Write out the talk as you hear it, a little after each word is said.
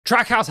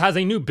Trackhouse has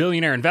a new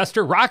billionaire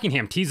investor,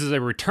 Rockingham teases a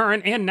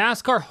return, and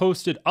NASCAR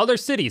hosted other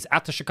cities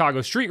at the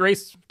Chicago street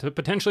race to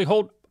potentially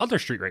hold other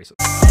street races.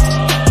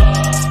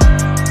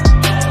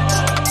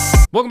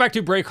 Welcome back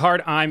to Break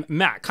Hard. I'm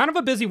Matt. Kind of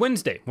a busy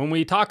Wednesday when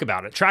we talk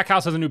about it.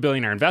 Trackhouse has a new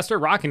billionaire investor.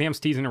 Rockingham's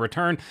teasing a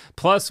return.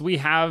 Plus, we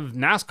have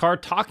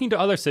NASCAR talking to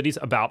other cities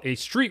about a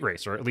street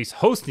race, or at least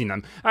hosting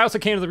them. I also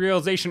came to the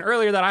realization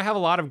earlier that I have a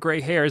lot of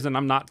gray hairs, and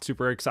I'm not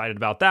super excited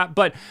about that,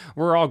 but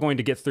we're all going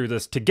to get through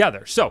this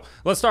together. So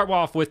let's start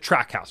off with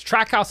Trackhouse.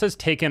 Trackhouse has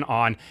taken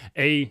on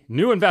a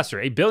new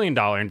investor, a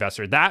billion-dollar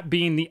investor, that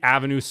being the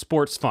Avenue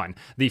Sports Fund.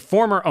 The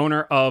former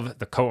owner of,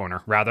 the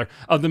co-owner rather,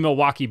 of the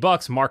Milwaukee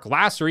Bucks, Mark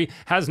Lassery,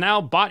 has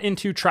now bought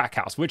into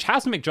Trackhouse, which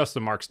has to make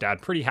Justin Marks'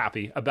 dad pretty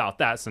happy about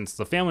that, since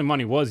the family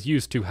money was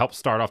used to help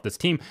start off this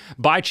team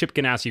by Chip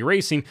Ganassi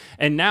Racing,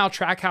 and now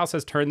Trackhouse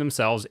has turned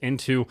themselves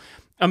into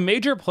a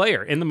major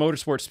player in the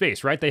motorsport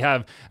space, right? They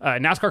have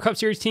NASCAR Cup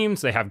Series teams,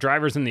 they have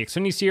drivers in the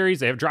Xfinity Series,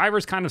 they have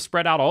drivers kind of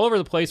spread out all over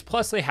the place,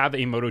 plus they have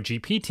a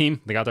MotoGP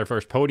team. They got their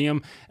first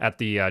podium at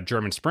the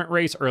German sprint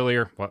race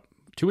earlier,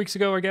 2 weeks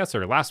ago, I guess,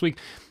 or last week,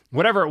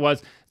 whatever it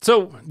was.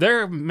 So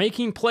they're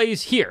making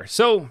plays here.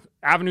 So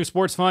Avenue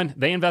Sports Fund,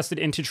 they invested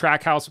into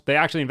Trackhouse. They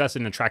actually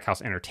invested in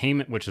Trackhouse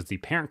Entertainment, which is the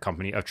parent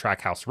company of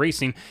Trackhouse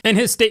Racing. In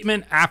his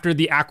statement after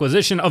the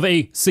acquisition of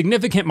a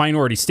significant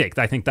minority stake,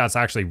 I think that's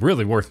actually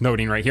really worth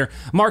noting right here,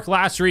 Mark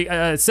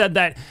Lassery said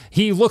that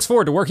he looks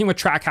forward to working with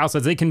Trackhouse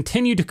as they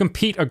continue to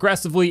compete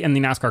aggressively in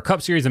the NASCAR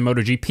Cup Series and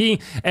MotoGP,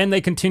 and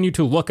they continue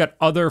to look at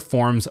other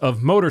forms of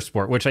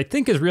motorsport, which I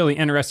think is really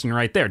interesting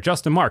right there.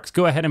 Justin Marks,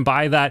 go ahead and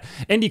buy that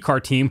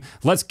IndyCar team.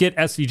 Let's get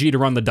SVG to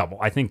run the double.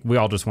 I think we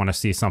all just want to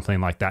see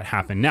something like that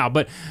happen now.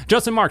 But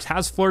Justin Marks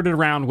has flirted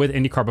around with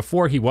IndyCar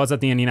before. He was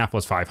at the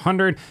Indianapolis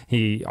 500.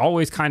 He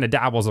always kind of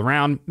dabbles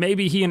around.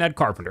 Maybe he and Ed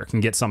Carpenter can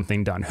get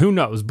something done. Who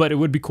knows? But it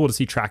would be cool to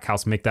see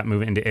Trackhouse make that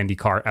move into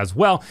IndyCar as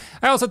well.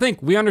 I also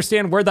think we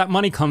understand where that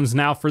money comes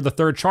now for the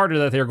third charter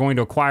that they're going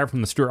to acquire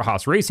from the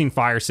Stewart-Haas Racing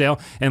fire sale,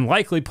 and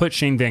likely put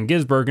Shane Van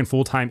Gisbergen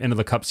full-time into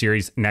the Cup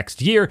Series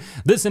next year.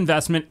 This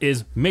investment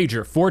is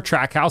major for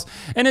Trackhouse,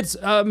 and it's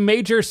a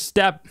major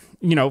step,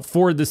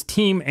 for this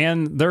team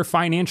and their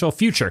financial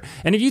future.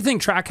 And if you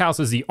think Trackhouse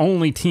is the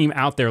only team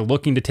out there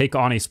looking to take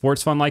on a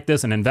sports fund like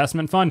this, an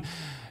investment fund,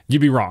 you'd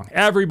be wrong.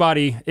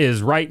 Everybody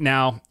is right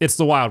now. It's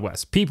the Wild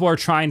West. People are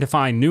trying to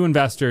find new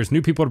investors,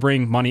 new people to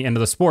bring money into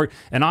the sport.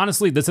 And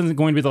honestly, this isn't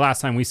going to be the last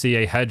time we see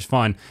a hedge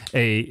fund,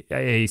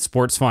 a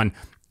sports fund,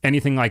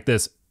 anything like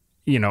this,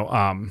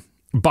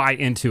 buy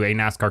into a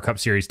NASCAR Cup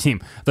Series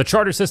team. The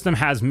charter system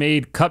has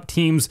made Cup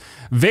teams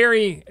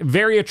very,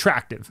 very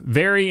attractive,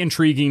 very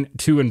intriguing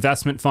to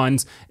investment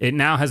funds. It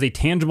now has a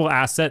tangible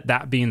asset,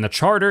 that being the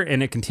charter,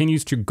 and it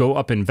continues to go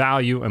up in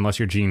value unless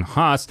you're Gene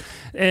Haas.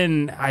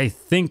 And I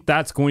think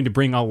that's going to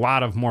bring a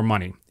lot more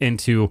money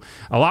into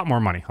the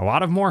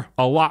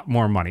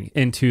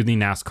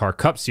NASCAR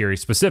Cup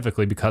Series,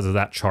 specifically because of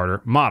that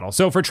charter model.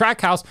 So for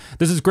Trackhouse,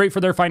 this is great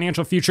for their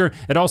financial future.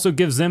 It also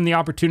gives them the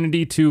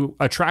opportunity to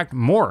attract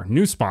more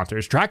new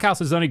sponsors. Trackhouse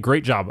has done a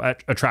great job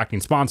at attracting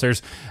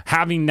sponsors.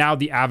 Having now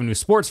the Avenue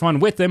Sports Fund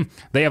with them,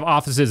 they have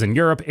offices in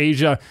Europe,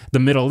 Asia, the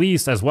Middle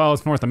East, as well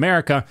as North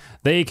America.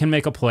 They can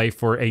make a play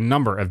for a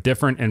number of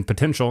different and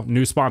potential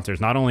new sponsors,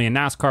 not only in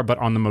NASCAR, but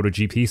on the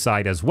MotoGP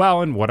side as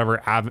well, and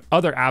whatever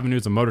other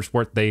avenues of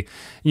motorsport they,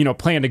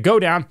 plan to go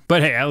down.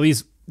 But hey, at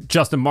least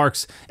Justin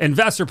Marks'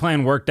 investor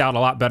plan worked out a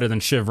lot better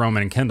than Shiv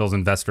Roman and Kendall's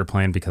investor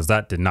plan, because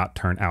that did not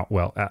turn out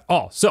well at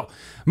all. So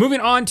moving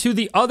on to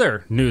the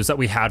other news that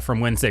we had from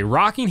Wednesday,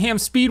 Rockingham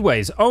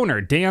Speedway's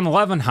owner, Dan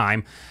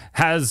Levenheim,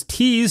 has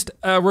teased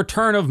a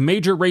return of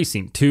major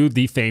racing to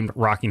the famed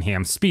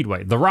Rockingham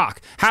Speedway. The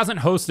Rock hasn't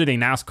hosted a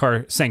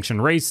NASCAR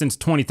sanctioned race since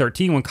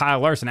 2013 when Kyle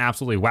Larson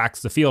absolutely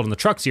waxed the field in the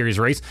Truck Series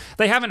race.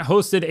 They haven't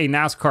hosted a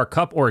NASCAR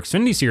Cup or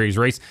Xfinity Series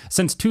race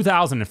since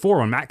 2004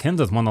 when Matt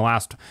Kenseth won the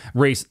last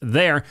race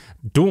there,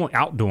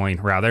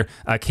 outdueling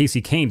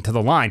Casey Kane to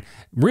the line.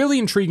 Really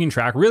intriguing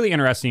track, really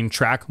interesting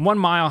track. 1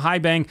 mile high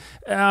bank,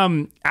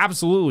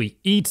 absolutely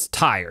eats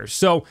tires.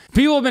 So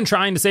people have been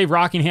trying to save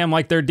Rockingham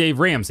like they're Dave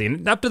Ramsey,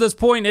 and up to this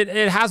point,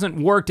 it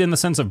hasn't worked in the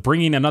sense of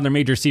bringing another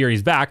major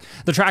series back.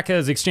 The track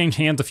has exchanged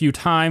hands a few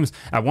times.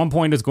 At one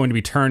point, it's going to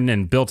be turned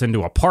and built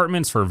into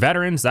apartments for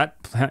veterans.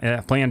 That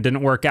plan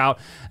didn't work out.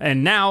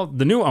 And now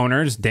the new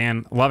owners,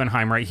 Dan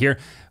Levenheim right here,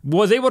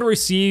 was able to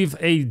receive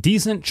a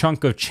decent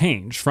chunk of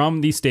change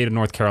from the state of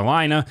North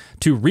Carolina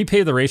to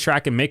repave the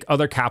racetrack and make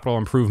other capital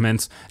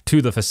improvements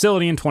to the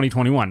facility in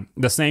 2021.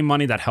 The same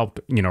money that helped,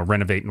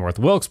 renovate North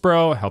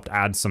Wilkesboro, helped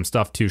add some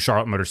stuff to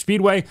Charlotte Motor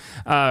Speedway.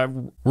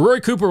 Roy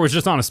Cooper was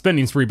just on a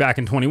spending spree back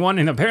in 21,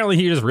 and apparently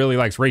he just really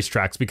likes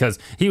racetracks because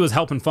he was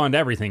helping fund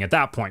everything at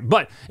that point.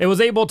 But it was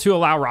able to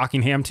allow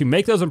Rockingham to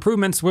make those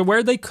improvements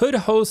where they could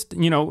host,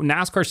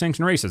 NASCAR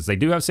sanctioned races. They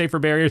do have safer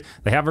barriers.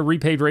 They have a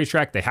repaved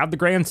racetrack. They have the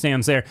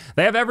grandstands there.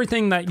 They have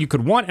everything that you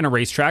could want in a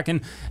racetrack,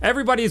 and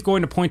everybody is going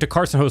going to point to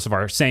Carson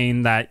Hocevar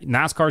saying that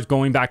NASCAR is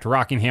going back to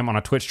Rockingham on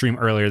a Twitch stream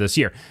earlier this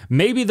year.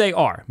 Maybe they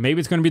are. Maybe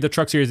it's going to be the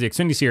Truck Series, the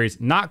Xfinity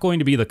Series, not going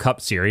to be the Cup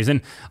Series.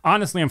 And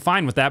honestly, I'm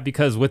fine with that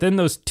because within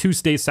those two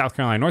states, South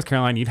Carolina and North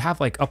Carolina, you'd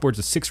have like upwards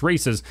of 6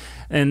 races,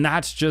 and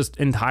that's just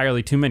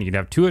entirely too many. You'd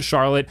have 2 at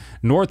Charlotte,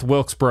 North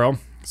Wilkesboro.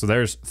 So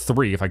there's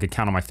 3, if I could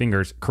count on my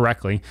fingers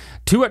correctly.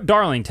 2 at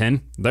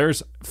Darlington,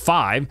 there's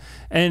 5.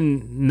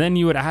 And then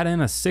you would add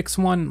in a 6th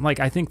one. Like,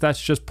 I think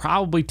that's just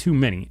probably too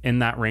many in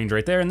that range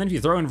right there. And then if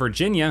you throw in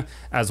Virginia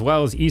as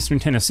well as Eastern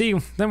Tennessee,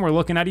 then we're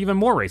looking at even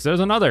more races. There's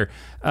another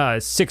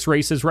 6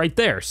 races right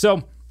there.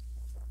 So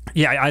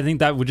yeah, I think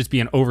that would just be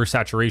an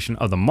oversaturation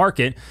of the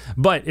market.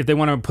 But if they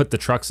want to put the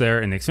trucks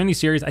there in the Xfinity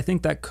Series, I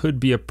think that could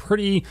be a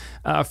pretty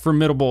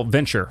formidable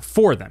venture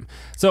for them.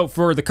 So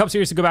for the Cup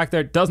Series to go back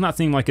there, it does not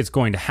seem like it's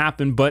going to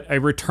happen, but a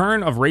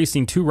return of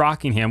racing to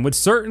Rockingham would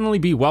certainly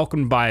be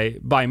welcomed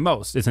by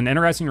most. It's an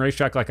interesting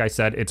racetrack, like I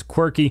said. It's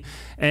quirky,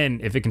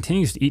 and if it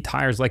continues to eat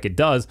tires like it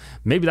does,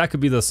 maybe that could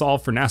be the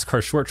solve for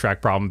NASCAR's short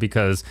track problem,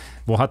 because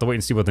we'll have to wait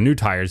and see what the new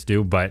tires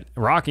do. But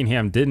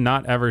Rockingham did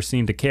not ever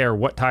seem to care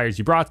what tires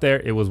you brought there.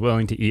 It was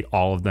willing to eat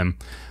all of them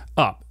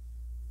up.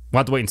 We'll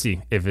have to wait and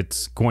see if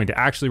it's going to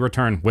actually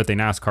return with a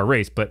NASCAR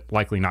race, but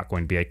likely not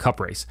going to be a Cup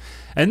race.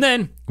 And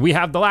then we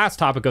have the last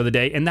topic of the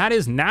day, and that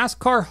is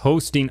NASCAR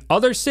hosting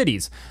other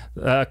cities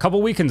a couple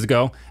weekends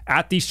ago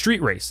at the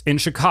street race in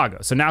Chicago.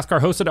 So NASCAR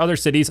hosted other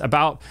cities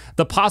about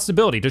the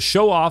possibility to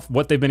show off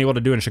what they've been able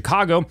to do in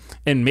Chicago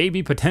and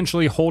maybe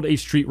potentially hold a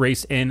street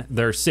race in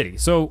their city.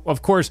 So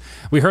of course,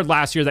 we heard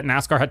last year that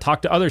NASCAR had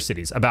talked to other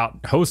cities about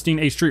hosting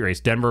a street race.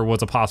 Denver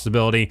was a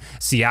possibility.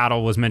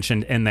 Seattle was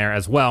mentioned in there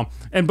as well.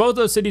 And both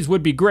those cities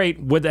would be great.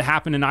 Would it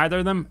happen in either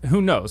of them?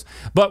 Who knows?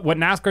 But what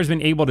NASCAR's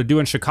been able to do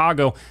in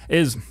Chicago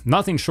is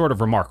nothing short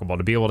of remarkable,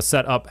 to be able to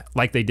set up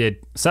like they did,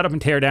 set up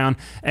and tear down,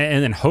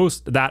 and then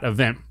host that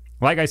event.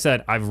 Like I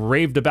said, I've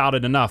raved about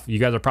it enough. You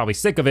guys are probably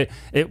sick of it.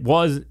 It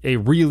was a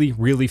really,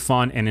 really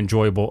fun and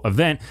enjoyable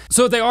event.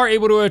 So if they are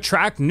able to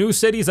attract new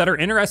cities that are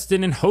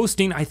interested in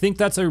hosting, I think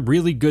that's a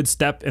really good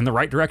step in the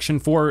right direction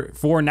for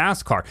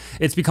NASCAR.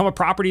 It's become a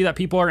property that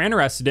people are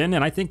interested in,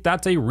 and I think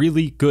that's a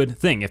really good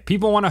thing. If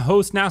people want to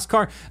host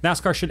NASCAR,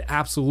 NASCAR should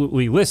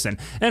absolutely listen.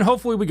 And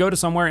hopefully we go to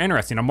somewhere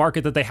interesting. A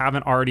market that they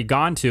haven't already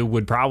gone to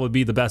would probably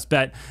be the best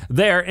bet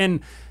there. And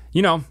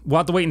you know, we'll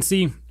have to wait and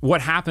see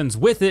what happens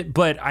with it,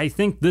 but I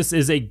think this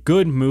is a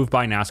good move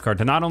by NASCAR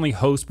to not only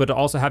host, but to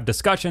also have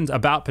discussions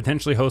about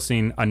potentially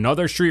hosting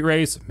another street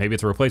race. Maybe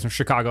it's a replacement for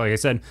Chicago, like I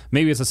said,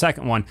 maybe it's a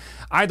second one.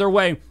 Either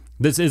way,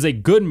 this is a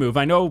good move.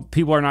 I know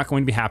people are not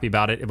going to be happy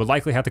about it. It would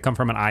likely have to come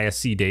from an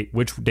ISC date.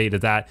 Which date is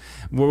that?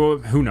 Well,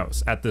 who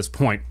knows at this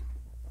point.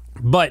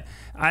 But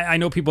I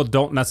know people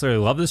don't necessarily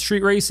love the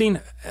street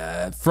racing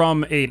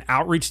from an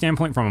outreach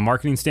standpoint, from a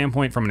marketing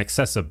standpoint, from an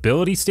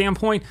accessibility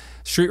standpoint.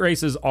 Street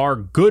races are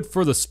good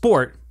for the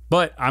sport,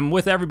 but I'm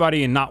with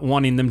everybody in not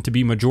wanting them to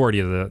be majority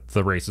of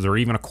the races or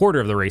even a quarter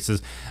of the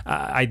races.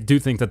 I do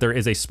think that there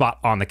is a spot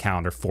on the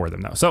calendar for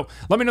them though. So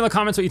let me know in the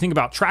comments what you think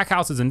about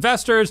Trackhouse's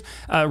investors,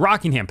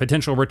 Rockingham,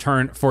 potential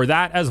return for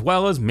that, as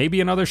well as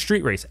maybe another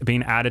street race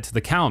being added to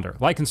the calendar.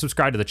 Like and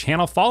subscribe to the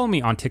channel. Follow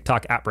me on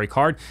TikTok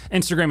 @BreakHard,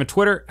 Instagram and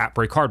Twitter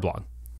 @BreakHardBlog.